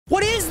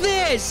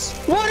this?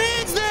 What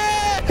is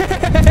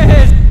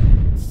this?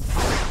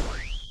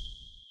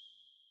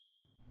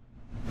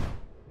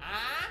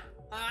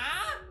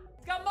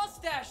 It's got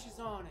mustaches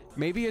on it.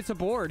 Maybe it's a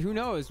board. Who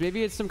knows?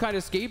 Maybe it's some kind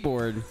of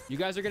skateboard. You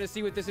guys are gonna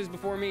see what this is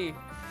before me.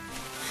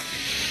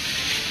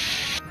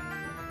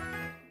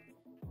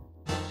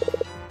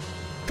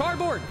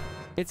 Cardboard.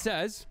 It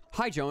says,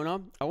 "Hi,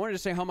 Jonah. I wanted to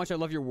say how much I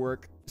love your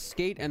work.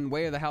 Skate and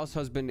Way of the House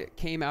Husband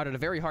came out at a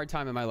very hard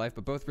time in my life,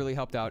 but both really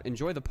helped out.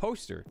 Enjoy the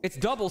poster." It's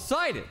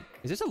double-sided.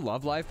 Is this a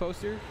Love Live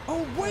poster?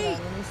 Oh, wait.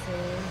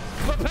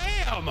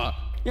 Ba-bam!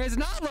 It's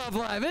not Love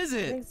Live, is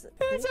it?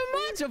 It's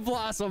a Matcha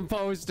Blossom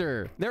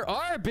poster. There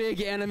are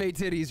big anime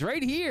titties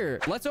right here.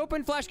 Let's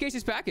open Flash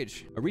Case's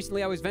package.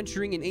 Recently, I was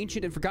venturing in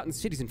ancient and forgotten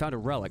cities and found a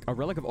relic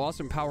of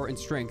awesome power and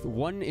strength,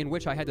 one in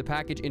which I had to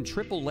package in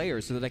triple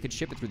layers so that I could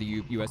ship it through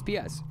the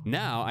USPS.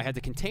 Now, I had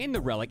to contain the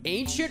relic.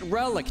 Ancient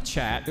relic,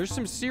 chat. There's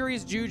some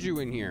serious juju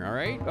in here, all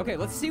right? Okay,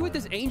 let's see what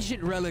this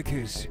ancient relic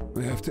is.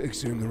 We have to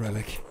exhume the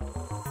relic.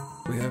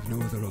 We have no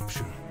other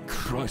option.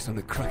 Christ on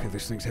the cracker,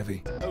 this thing's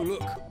heavy. Oh,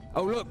 look.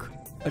 Oh, look.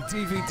 A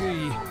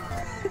DVD.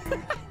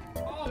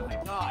 Oh, my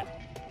God.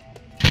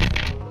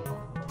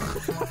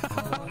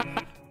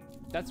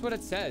 That's what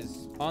it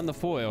says on the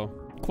foil.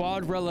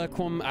 Quad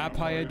reliquum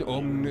appaid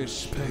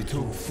omnis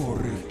Peto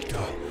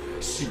forita.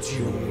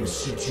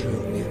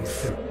 Sigillum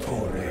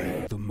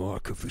inferpore. The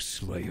mark of the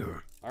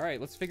Slayer. All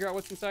right, let's figure out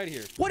what's inside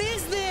here. What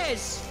is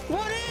this?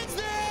 What is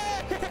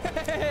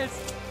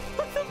this?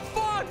 What the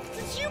fuck?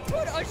 Did you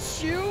put a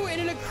shoe in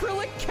an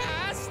acrylic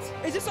cast?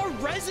 Is this a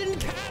resin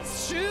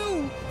cast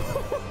shoe?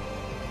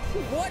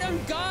 What on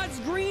God's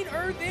green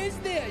earth is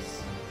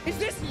this? Is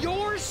this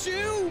your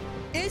shoe?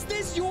 Is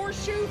this your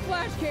shoe,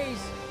 Flash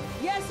Case?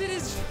 Yes, it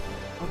is.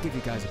 I'll give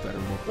you guys a better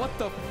look. What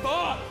the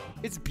fuck?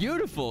 It's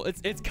beautiful.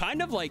 It's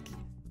kind of like,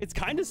 it's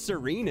kind of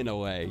serene in a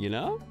way, you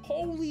know?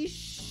 Holy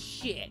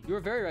shit. You were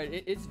very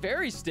right. It's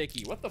very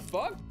sticky. What the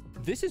fuck?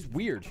 This is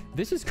weird.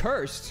 This is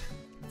cursed.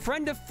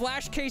 Friend of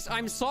Flash Case,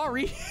 I'm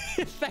sorry.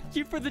 Thank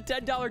you for the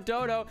 $10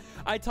 dono.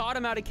 I taught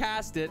him how to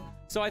cast it,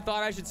 so I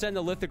thought I should send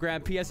the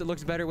lithogram. P.S. It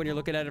looks better when you're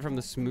looking at it from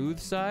the smooth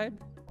side.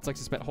 It's like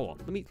suspend. Hold on.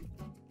 Let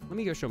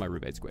me go show my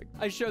roommates quick.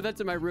 I showed that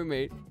to my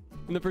roommate,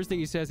 and the first thing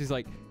he says, he's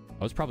like,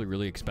 "Oh, it's probably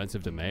really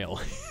expensive to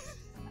mail."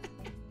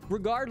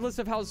 Regardless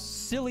of how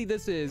silly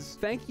this is,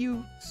 thank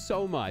you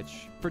so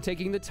much for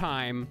taking the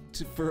time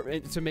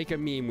to make a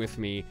meme with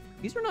me.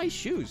 These are nice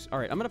shoes. All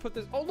right, I'm gonna put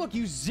this. Oh, look,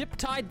 you zip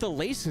tied the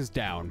laces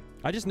down.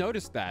 I just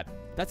noticed that.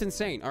 That's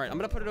insane. All right, I'm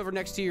gonna put it over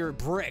next to your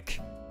brick.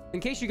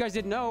 In case you guys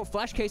didn't know,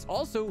 Flash Case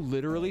also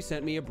literally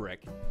sent me a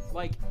brick.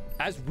 Like,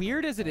 as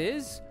weird as it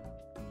is,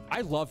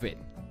 I love it.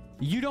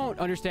 You don't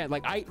understand.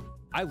 Like,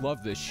 I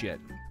love this shit.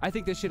 I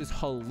think this shit is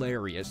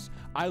hilarious.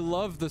 I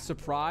love the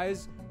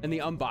surprise and the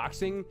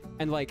unboxing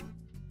and like,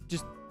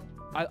 just,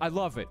 I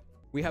love it.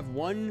 We have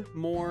one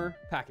more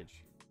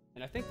package.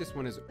 And I think this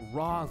one is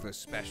rather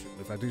special,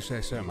 if I do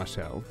say so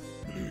myself.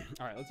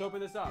 All right, let's open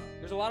this up.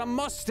 There's a lot of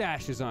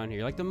mustaches on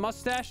here. Like the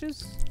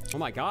mustaches? Oh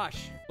my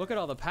gosh. Look at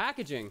all the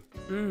packaging.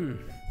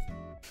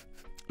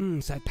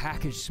 It's that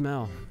package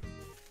smell.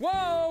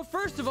 Whoa,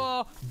 first of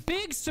all,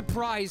 big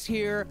surprise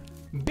here.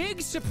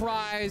 Big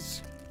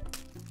surprise.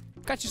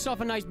 Got yourself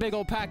a nice big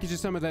old package of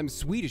some of them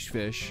Swedish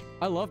fish.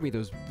 I love me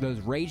those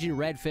raging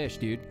red fish,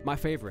 dude. My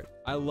favorite.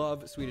 I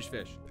love Swedish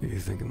fish. Are you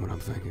thinking what I'm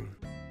thinking?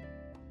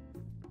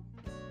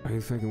 Are you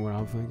thinking what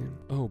I'm thinking?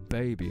 Oh,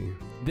 baby.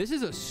 This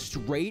is a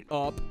straight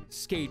up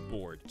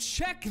skateboard.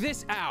 Check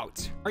this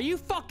out. Are you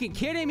fucking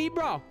kidding me,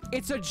 bro?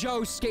 It's a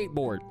Joe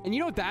skateboard. And you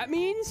know what that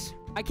means?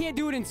 I can't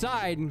do it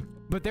inside,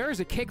 but there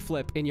is a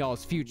kickflip in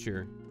y'all's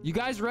future. You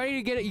guys ready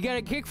to get it? You got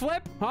a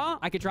kickflip? Huh?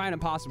 I could try an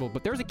impossible,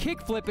 but there's a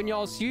kickflip in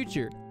y'all's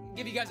future.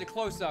 Give you guys a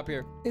close-up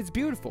here. It's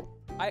beautiful.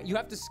 You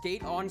have to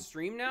skate on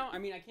stream now? I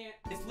mean, I can't.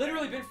 It's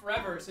literally been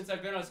forever since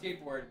I've been on a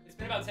skateboard. It's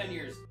been about 10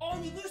 years. Oh,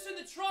 and you loosened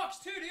the trucks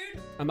too,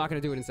 dude. I'm not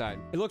gonna do it inside.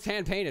 It looks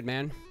hand-painted,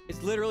 man.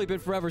 It's literally been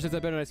forever since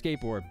I've been on a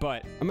skateboard,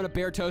 but I'm gonna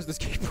bare toes the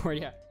skateboard,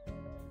 yeah.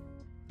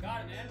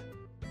 Got it, man.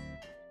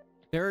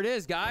 There it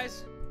is,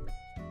 guys.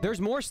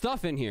 There's more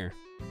stuff in here.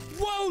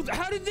 Whoa,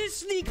 how did this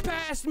sneak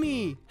past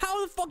me?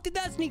 How the fuck did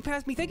that sneak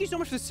past me? Thank you so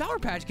much for the Sour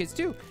Patch Kids,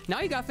 too. Now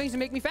you got things to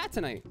make me fat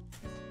tonight.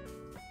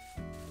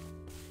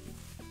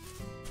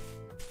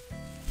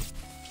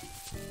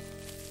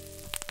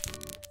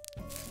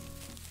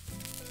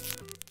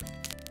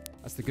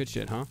 That's the good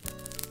shit, huh?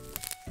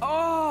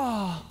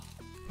 Oh!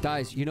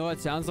 Guys, you know what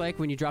it sounds like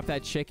when you drop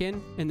that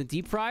chicken in the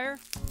deep fryer?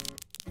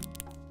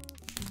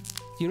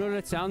 Do you know what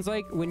it sounds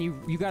like when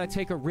you gotta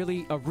take a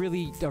really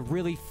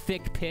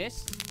thick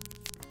piss?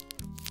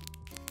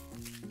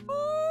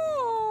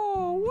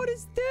 Oh, what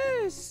is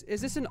this?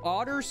 Is this an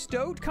otter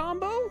stoat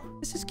combo?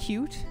 This is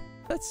cute.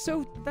 That's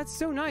so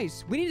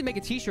nice. We need to make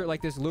a t-shirt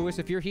like this, Lewis,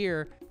 if you're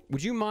here.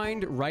 Would you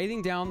mind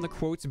writing down the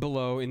quotes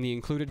below in the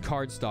included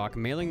cardstock,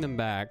 mailing them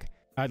back?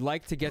 I'd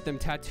like to get them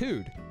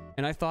tattooed.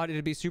 And I thought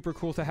it'd be super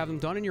cool to have them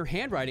done in your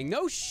handwriting.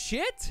 No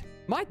shit.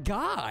 My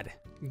God.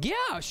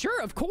 Yeah, sure,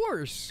 of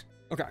course.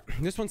 Okay,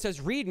 this one says,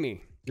 read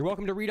me. You're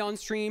welcome to read on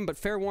stream, but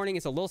fair warning,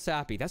 it's a little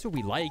sappy. That's what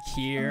we like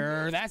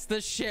here. That's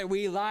the shit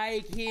we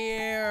like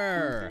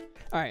here.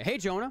 All right. Hey,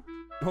 Jonah.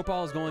 Hope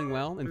all is going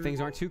well and things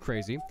aren't too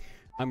crazy.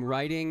 I'm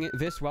writing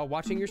this while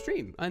watching your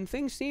stream, and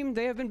things seem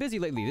they have been busy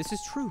lately. This is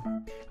true.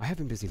 I have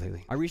been busy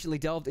lately. I recently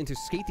delved into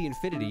Skate the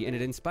Infinity, and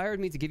it inspired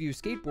me to give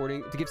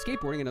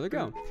skateboarding another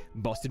go.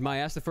 Busted my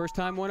ass the first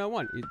time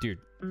 101. Dude,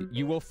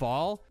 you will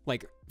fall.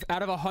 Like,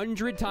 out of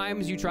 100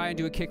 times you try and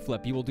do a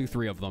kickflip, you will do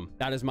 3 of them.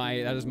 That is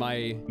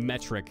my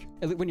metric,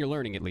 when you're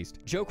learning at least.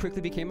 Joe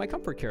quickly became my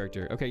comfort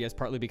character. Okay, yes,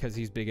 partly because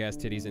he's big ass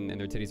titties and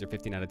their titties are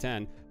 15 out of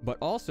 10, but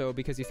also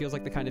because he feels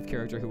like the kind of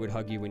character who would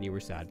hug you when you were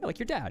sad, like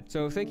your dad.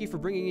 So thank you for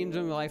bringing him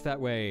into my life that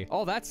way.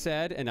 All that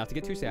said, and not to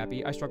get too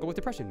sappy, I struggle with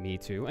depression. Me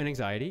too. And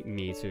anxiety.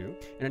 Me too.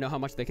 And I know how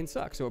much they can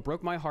suck. So it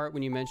broke my heart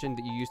when you mentioned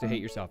that you used to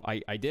hate yourself.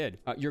 I did.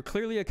 You're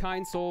clearly a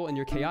kind soul, and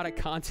your chaotic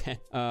content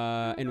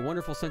and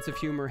wonderful sense of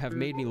humor have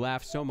made me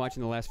laugh so much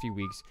in the last few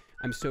weeks.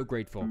 I'm so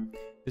grateful.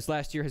 This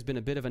last year has been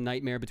a bit of a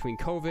nightmare between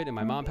COVID and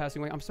my mom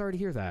passing away. I'm sorry to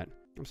hear that.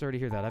 I'm sorry to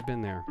hear that. I've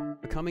been there.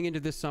 But coming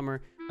into this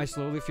summer, I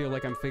slowly feel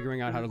like I'm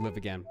figuring out how to live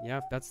again. Yeah,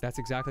 that's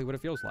exactly what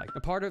it feels like.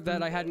 A part of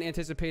that I hadn't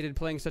anticipated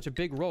playing such a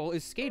big role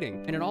is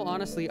skating. And in all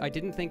honesty, I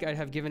didn't think I'd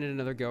have given it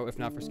another go if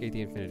not for Skate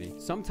the Infinity.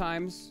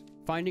 Sometimes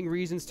finding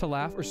reasons to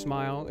laugh or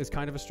smile is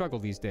kind of a struggle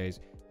these days.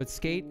 But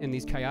Skate and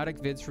these chaotic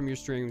vids from your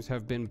streams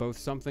have been both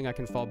something I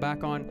can fall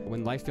back on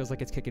when life feels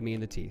like it's kicking me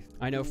in the teeth.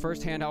 I know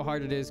firsthand how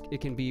hard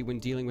it can be when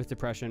dealing with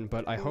depression,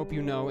 but I hope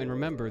you know and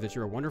remember that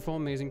you're a wonderful,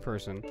 amazing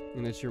person,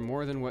 and that you're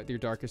more than what your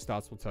darkest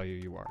thoughts will tell you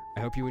you are.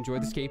 I hope you enjoy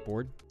the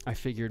skateboard. I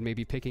figured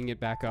maybe picking it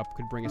back up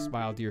could bring a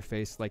smile to your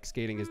face like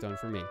skating has done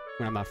for me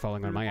when I'm not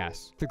falling on my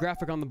ass. The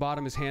graphic on the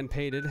bottom is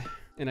hand-painted,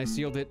 and I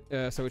sealed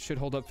it so it should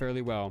hold up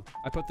fairly well.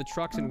 I put the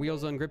trucks and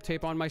wheels on grip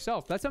tape on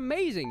myself. That's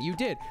amazing. You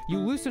did. You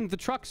loosened the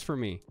trucks for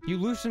me. You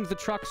loosened the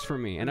trucks for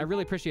me, and I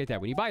really appreciate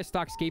that. When you buy a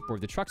stock skateboard,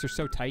 the trucks are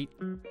so tight.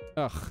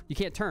 Ugh, you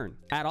can't turn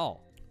at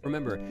all.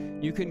 Remember,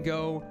 you can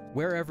go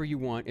wherever you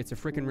want. It's a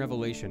freaking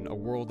revelation, a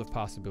world of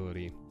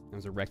possibility. That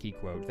was a Reki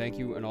quote. Thank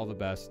you and all the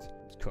best.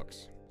 It's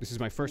Cooks. This is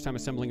my first time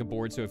assembling a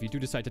board, so if you do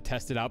decide to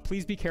test it out,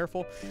 please be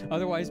careful.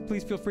 Otherwise,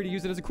 please feel free to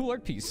use it as a cool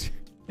art piece.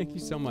 Thank you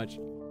so much.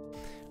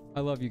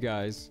 I love you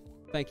guys.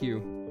 Thank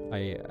you.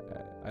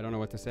 I don't know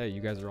what to say.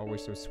 You guys are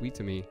always so sweet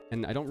to me.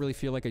 And I don't really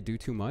feel like I do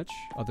too much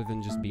other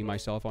than just be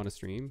myself on a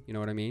stream. You know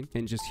what I mean?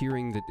 And just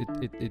hearing that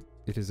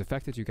it has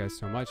affected you guys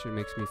so much, it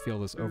makes me feel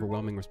this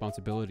overwhelming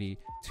responsibility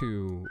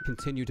to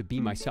continue to be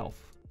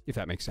myself. If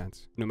that makes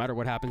sense. No matter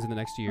what happens in the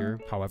next year,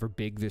 however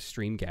big this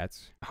stream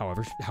gets,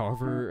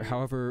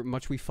 however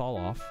much we fall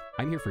off,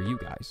 I'm here for you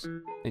guys.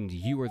 And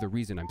you are the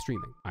reason I'm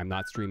streaming. I'm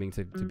not streaming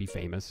to be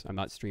famous. I'm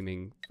not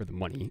streaming for the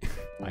money.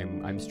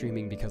 I'm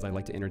streaming because I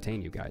like to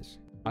entertain you guys.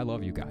 I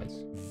love you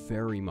guys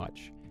very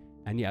much.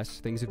 And yes,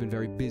 things have been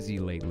very busy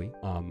lately.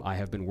 I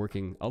have been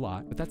working a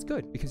lot, but that's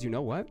good because you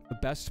know what? The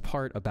best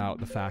part about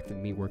the fact that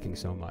me working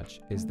so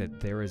much is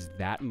that there is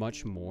that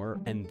much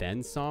more and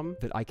then some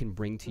that I can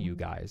bring to you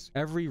guys.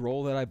 Every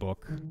role that I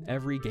book,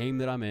 every game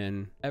that I'm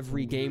in,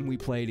 every game we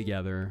play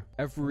together,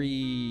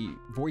 every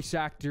voice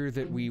actor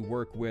that we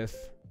work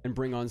with and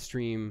bring on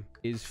stream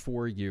is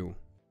for you.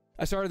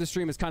 I started the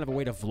stream as kind of a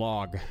way to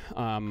vlog.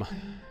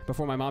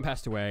 Before my mom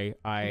passed away,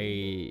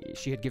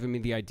 she had given me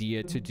the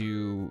idea to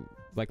do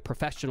like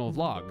professional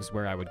vlogs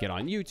where I would get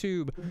on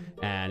YouTube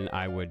and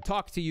I would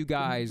talk to you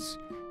guys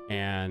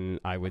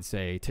and I would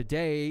say,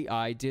 today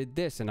I did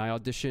this and I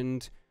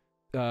auditioned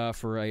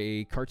for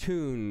a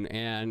cartoon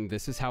and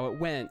this is how it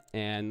went,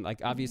 and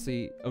like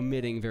obviously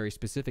omitting very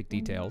specific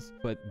details,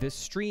 but this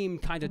stream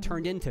kind of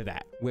turned into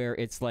that where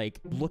it's like,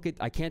 look at,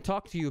 I can't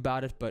talk to you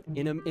about it, but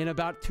in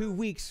about 2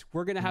 weeks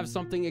we're gonna have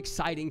something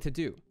exciting to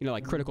do. You know,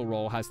 like Critical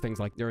Role has things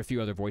like, there are a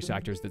few other voice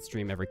actors that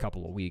stream every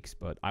couple of weeks,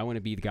 but I want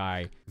to be the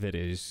guy that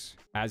is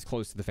as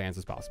close to the fans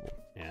as possible,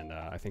 and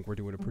I think we're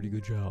doing a pretty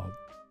good job.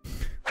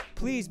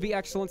 Please be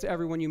excellent to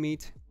everyone you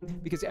meet,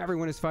 because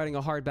everyone is fighting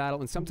a hard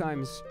battle, and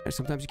sometimes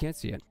you can't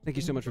see it. Thank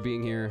you so much for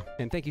being here,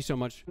 and thank you so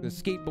much for the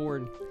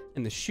skateboard,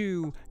 and the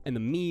shoe, and the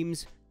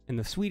memes, and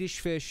the Swedish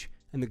fish,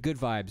 and the good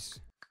vibes.